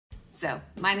So,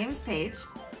 my name is Paige,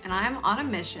 and I'm on a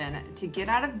mission to get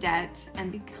out of debt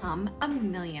and become a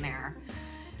millionaire.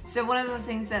 So one of the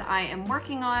things that I am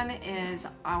working on is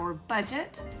our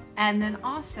budget, and then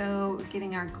also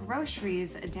getting our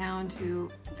groceries down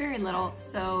to very little.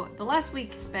 So the less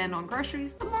we spend on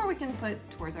groceries, the more we can put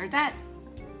towards our debt.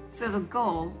 So the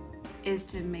goal is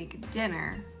to make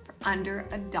dinner for under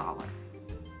 $1.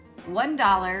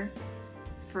 $1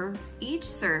 for each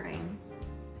serving.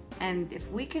 And if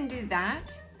we can do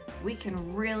that, we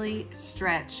can really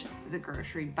stretch the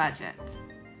grocery budget.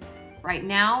 Right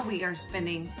now we are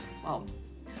spending,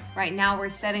 right now we're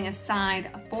setting aside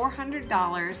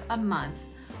 $400 a month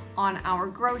on our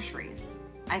groceries.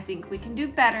 I think we can do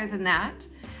better than that.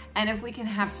 And if we can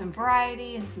have some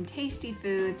variety and some tasty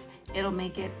foods, it'll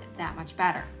make it that much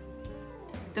better.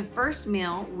 The first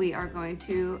meal we are going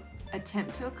to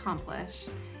attempt to accomplish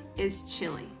is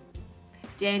chili.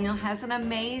 Daniel has an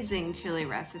amazing chili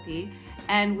recipe,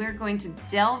 and we're going to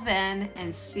delve in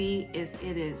and see if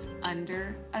it is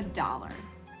under $1.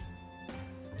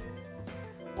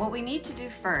 What we need to do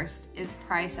first is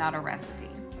price out a recipe.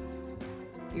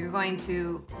 You're going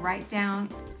to write down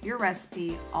your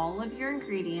recipe, all of your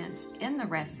ingredients in the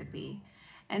recipe,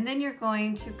 and then you're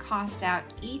going to cost out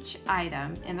each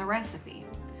item in the recipe.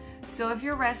 So if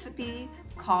your recipe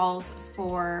calls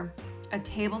for a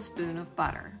tablespoon of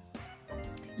butter,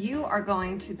 you are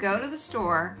going to go to the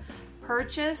store,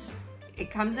 purchase, it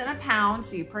comes in a pound,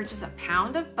 so you purchase a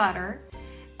pound of butter,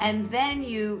 and then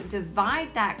you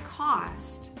divide that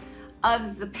cost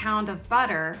of the pound of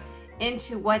butter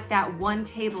into what that 1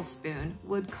 tablespoon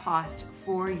would cost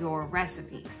for your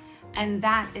recipe. And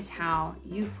that is how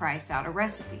you price out a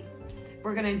recipe.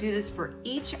 We're gonna do this for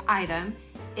each item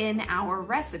in our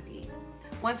recipe.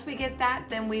 Once we get that,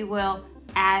 then we will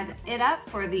add it up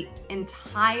for the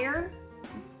entire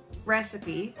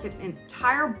recipe, to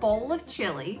entire bowl of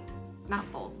chili, not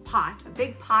bowl, pot, a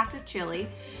big pot of chili.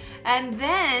 And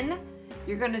then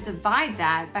you're going to divide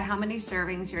that by how many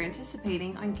servings you're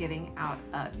anticipating on getting out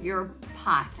of your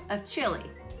pot of chili.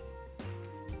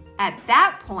 At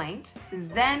that point,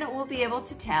 then we'll be able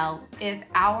to tell if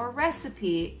our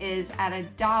recipe is at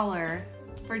 $1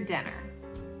 for dinner.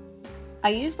 I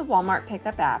use the Walmart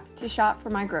pickup app to shop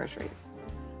for my groceries.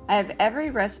 I have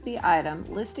every recipe item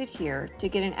listed here to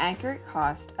get an accurate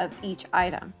cost of each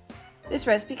item. This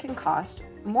recipe can cost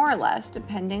more or less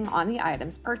depending on the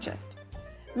items purchased.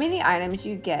 Many items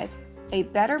you get a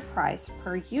better price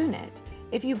per unit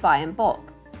if you buy in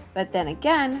bulk, but then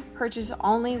again, purchase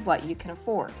only what you can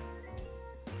afford.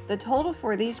 The total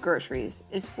for these groceries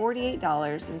is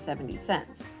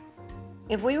 $48.70.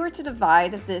 If we were to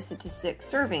divide this into 6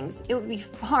 servings, it would be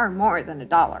far more than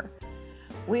 $1.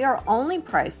 We are only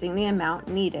pricing the amount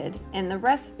needed in the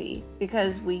recipe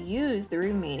because we use the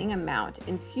remaining amount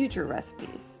in future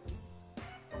recipes.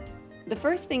 The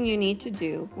first thing you need to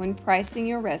do when pricing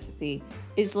your recipe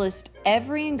is list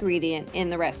every ingredient in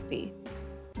the recipe.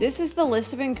 This is the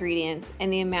list of ingredients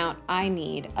and the amount I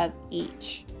need of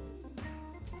each.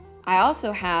 I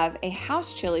also have a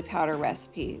house chili powder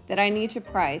recipe that I need to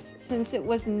price since it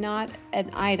was not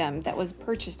an item that was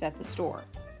purchased at the store.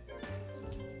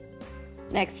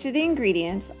 Next to the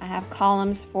ingredients, I have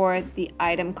columns for the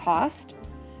item cost,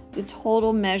 the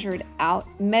total measured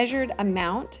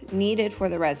amount needed for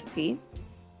the recipe,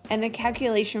 and the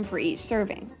calculation for each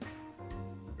serving.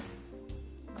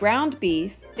 Ground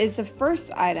beef is the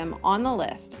first item on the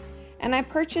list, and I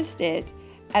purchased it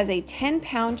as a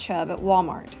 10-pound chub at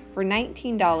Walmart for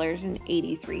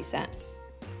 $19.83.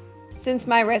 Since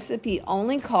my recipe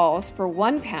only calls for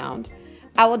 1 pound,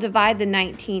 I will divide the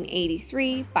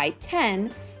 $19.83 by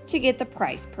 10 to get the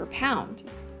price per pound.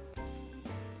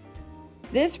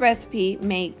 This recipe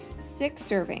makes 6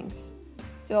 servings,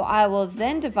 so I will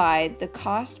then divide the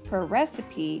cost per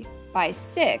recipe by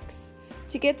 6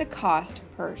 to get the cost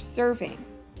per serving.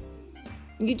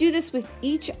 You do this with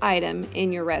each item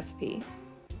in your recipe.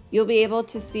 You'll be able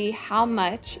to see how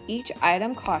much each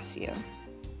item costs you.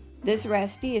 This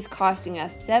recipe is costing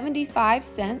us 75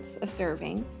 cents a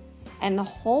serving, and the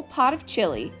whole pot of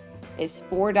chili is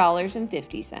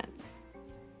 $4.50.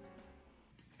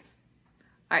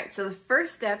 All right, so the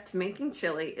first step to making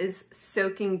chili is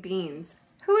soaking beans.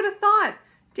 Who would have thought?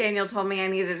 Daniel told me I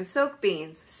needed to soak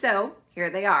beans, so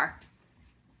here they are.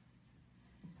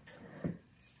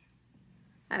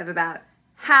 I have about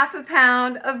half a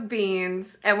pound of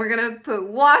beans, and we're gonna put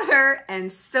water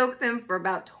and soak them for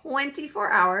about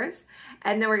 24 hours,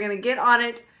 and then we're gonna get on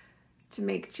it to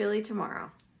make chili tomorrow.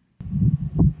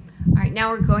 All right,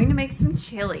 now we're going to make some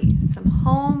chili, some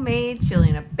homemade chili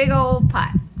in a big old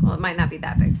pot. Well, it might not be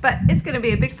that big, but it's gonna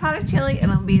be a big pot of chili and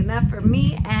it'll be enough for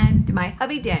me and my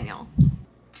hubby Daniel.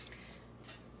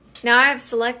 Now I have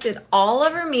selected all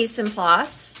of our mise en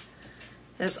place.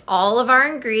 That's all of our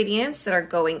ingredients that are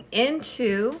going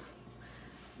into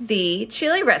the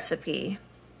chili recipe.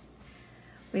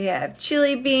 We have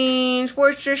chili beans,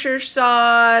 Worcestershire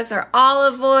sauce, our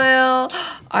olive oil,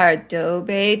 our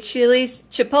adobe chili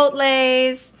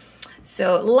chipotles.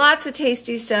 So lots of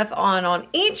tasty stuff on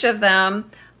each of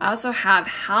them. I also have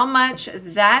how much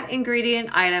that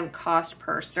ingredient item cost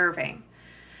per serving.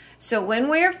 So when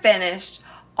we're finished,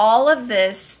 all of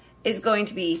this is going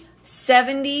to be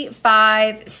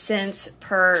 75 cents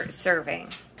per serving.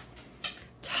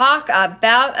 Talk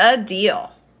about a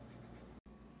deal.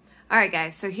 All right,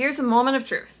 guys, so here's a moment of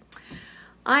truth.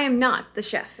 I am not the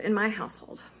chef in my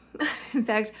household. In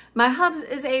fact, my hubs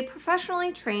is a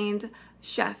professionally trained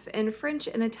chef in French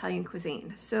and Italian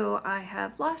cuisine. So I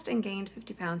have lost and gained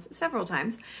 50 pounds several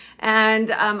times, and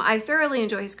I thoroughly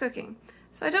enjoy his cooking.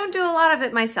 So I don't do a lot of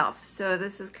it myself. So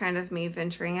this is kind of me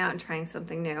venturing out and trying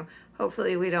something new.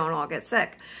 Hopefully we don't all get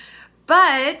sick.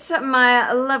 But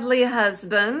my lovely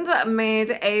husband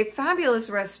made a fabulous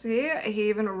recipe. He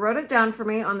even wrote it down for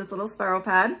me on this little spiral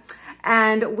pad,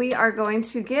 and we are going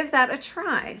to give that a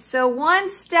try. So one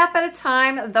step at a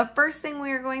time, the first thing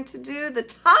we are going to do, the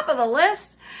top of the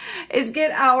list, is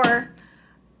get our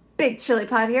big chili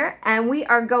pot here, and we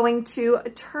are going to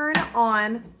turn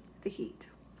on the heat.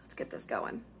 Let's get this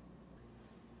going.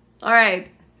 All right.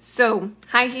 So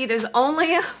high heat is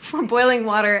only for boiling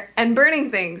water and burning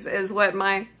things is what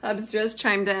my hubs just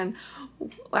chimed in.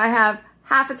 I have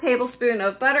half a tablespoon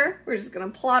of butter. We're just gonna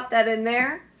plop that in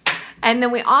there. And then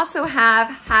we also have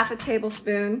half a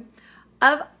tablespoon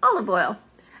of olive oil.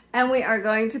 And we are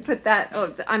going to put that,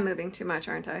 oh, I'm moving too much,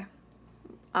 aren't I?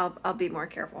 I'll be more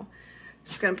careful.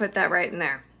 Just gonna put that right in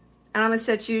there. And I'm gonna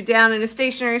set you down in a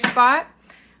stationary spot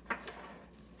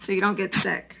so you don't get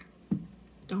sick.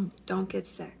 Don't get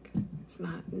sick. It's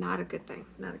not a good thing,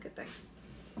 not a good thing.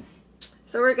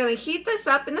 So we're gonna heat this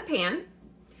up in the pan,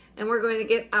 and we're going to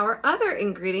get our other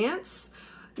ingredients.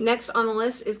 Next on the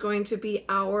list is going to be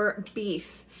our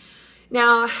beef.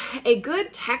 Now, a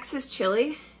good Texas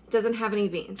chili doesn't have any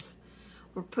beans.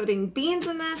 We're putting beans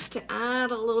in this to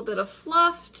add a little bit of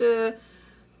fluff to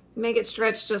make it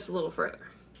stretch just a little further.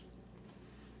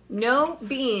 No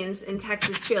beans in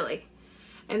Texas chili.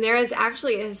 And there is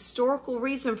actually a historical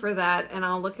reason for that, and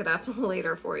I'll look it up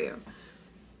later for you.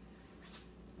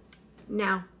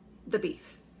 Now, the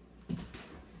beef.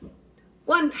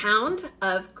 1 pound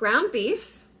of ground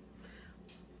beef.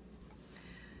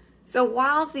 So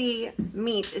while the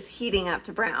meat is heating up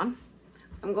to brown,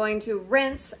 I'm going to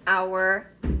rinse our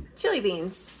chili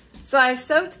beans. So I've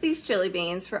soaked these chili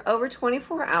beans for over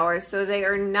 24 hours so they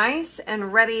are nice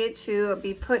and ready to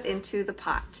be put into the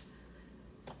pot.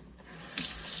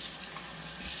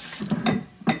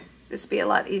 This would be a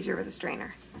lot easier with a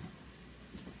strainer.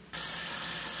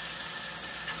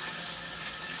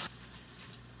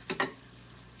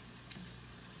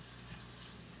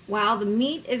 While the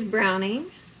meat is browning,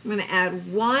 I'm going to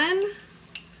add 1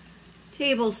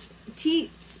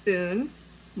 teaspoon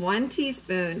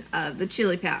of the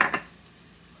chili powder.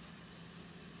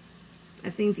 I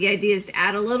think the idea is to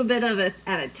add a little bit of it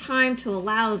at a time to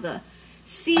allow the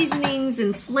seasonings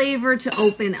and flavor to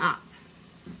open up.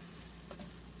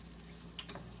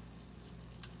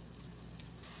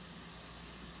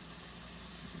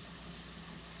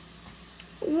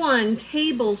 1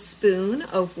 tablespoon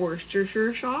of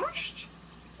Worcestershire sauce.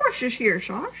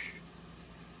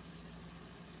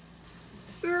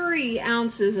 3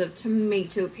 ounces of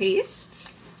tomato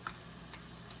paste.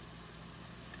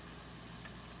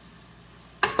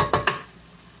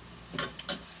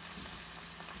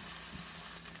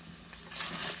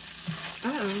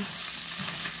 Uh-oh.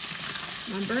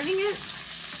 Am I burning it?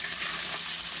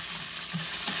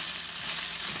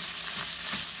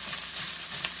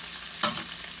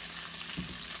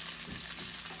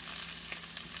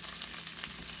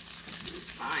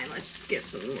 Fine, let's just get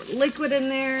some more liquid in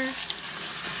there.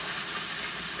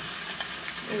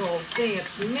 Big old thing of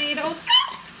tomatoes.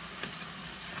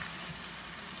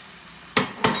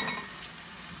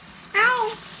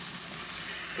 Ow!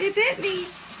 It bit me.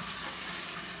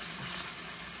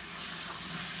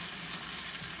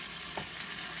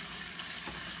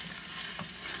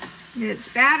 It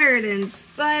spattered and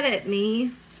sput at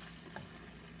me.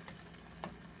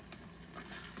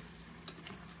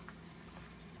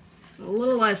 A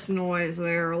little less noise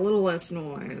there, a little less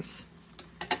noise.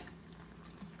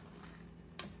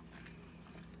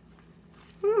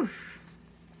 Whew.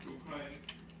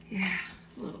 Yeah,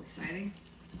 it's a little exciting.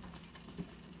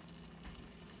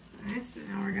 Okay, so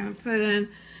now we're gonna put in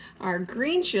our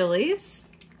green chilies.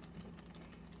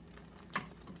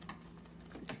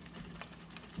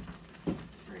 Turn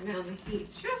down the heat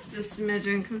just a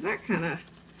smidgen because that kind of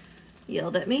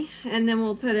yelled at me. And then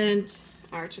we'll put in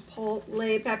our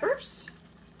chipotle peppers.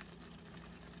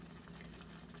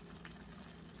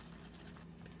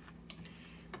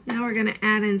 Now we're gonna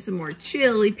add in some more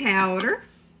chili powder.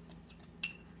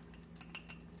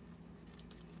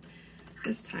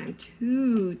 This time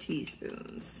 2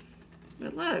 teaspoons.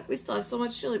 But look, we still have so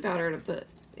much chili powder to put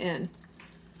in.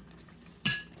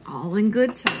 All in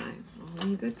good time, all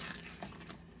in good time.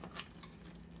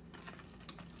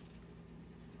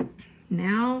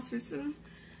 Now for some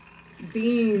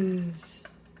beans.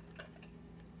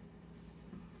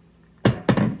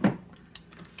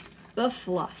 The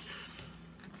fluff.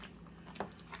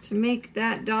 To make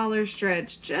that dollar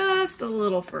stretch just a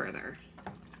little further.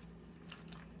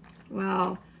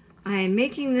 Well, I am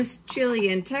making this chili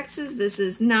in Texas. This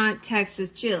is not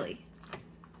Texas chili.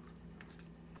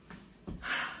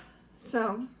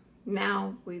 So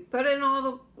now we put in all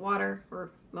the water,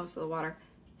 or most of the water,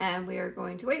 and we are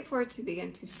going to wait for it to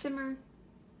begin to simmer,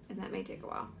 and that may take a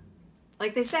while.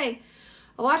 Like they say,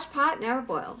 a watched pot never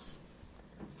boils.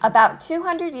 About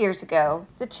 200 years ago,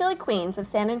 the chili queens of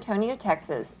San Antonio,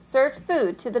 Texas, served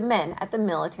food to the men at the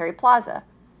military plaza.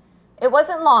 It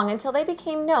wasn't long until they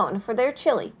became known for their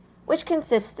chili, which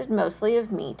consisted mostly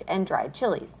of meat and dried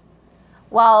chilies.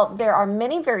 While there are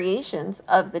many variations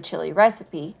of the chili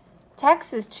recipe,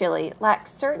 Texas chili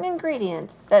lacks certain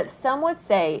ingredients that some would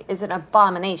say is an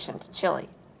abomination to chili.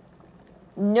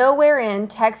 Nowhere in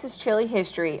Texas chili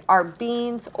history are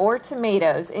beans or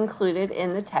tomatoes included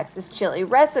in the Texas chili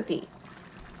recipe.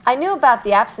 I knew about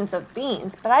the absence of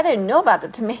beans, but I didn't know about the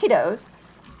tomatoes.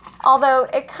 Although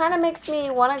it kind of makes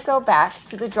me want to go back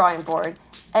to the drawing board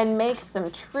and make some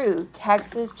true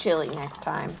Texas chili next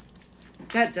time.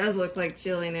 That does look like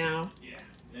chili now. Yeah,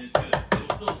 and it'll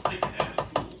still stick and have the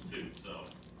tools too, so.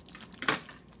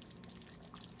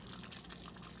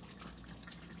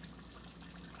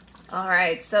 All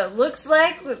right, so it looks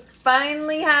like we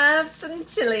finally have some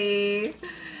chili.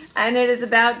 And it is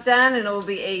about done, and it will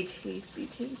be a tasty,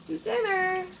 tasty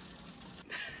dinner.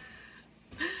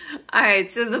 All right,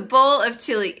 so the bowl of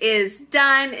chili is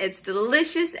done. It's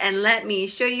delicious, and let me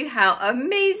show you how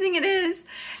amazing it is.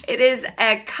 It is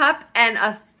a cup and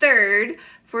a third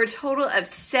for a total of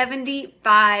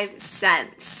 75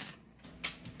 cents.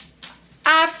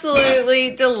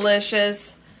 Absolutely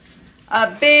delicious.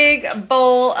 A big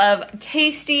bowl of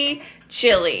tasty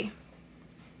chili.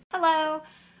 Hello,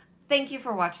 thank you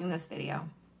for watching this video.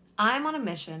 I'm on a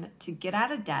mission to get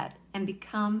out of debt and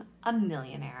become a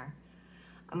millionaire.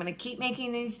 I'm going to keep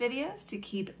making these videos to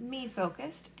keep me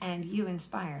focused and you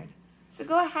inspired. So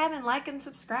go ahead and like and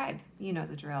subscribe. You know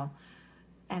the drill.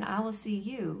 And I will see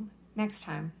you next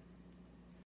time.